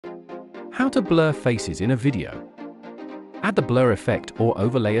How to blur faces in a video. Add the blur effect or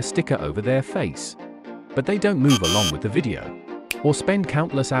overlay a sticker over their face. But they don't move along with the video. Or spend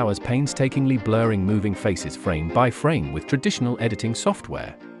countless hours painstakingly blurring moving faces frame by frame with traditional editing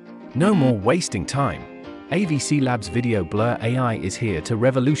software. No more wasting time. AVCLabs Video Blur AI is here to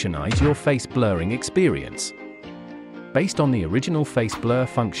revolutionize your face blurring experience. Based on the original face blur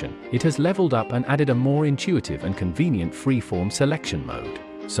function, it has leveled up and added a more intuitive and convenient freeform selection mode.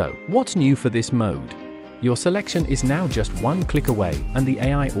 So, what's new for this mode? Your selection is now just one click away, and the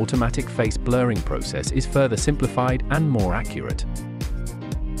AI automatic face blurring process is further simplified and more accurate.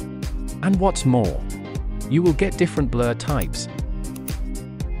 And what's more, you will get different blur types,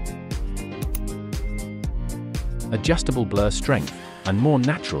 adjustable blur strength, and more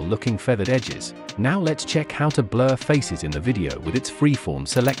natural-looking feathered edges. Now let's check how to blur faces in the video with its freeform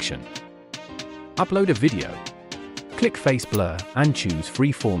selection. Upload a video. Click Face Blur and choose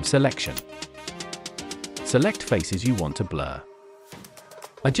Freeform Selection. Select faces you want to blur.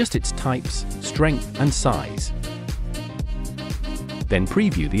 Adjust its types, strength, and size. Then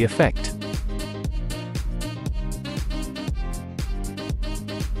preview the effect.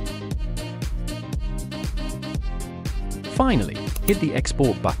 Finally, hit the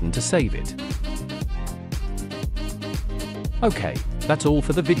export button to save it. Okay, that's all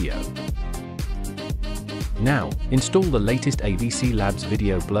for the video. Now, install the latest AVCLabs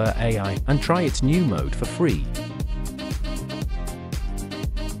Video Blur AI and try its new mode for free.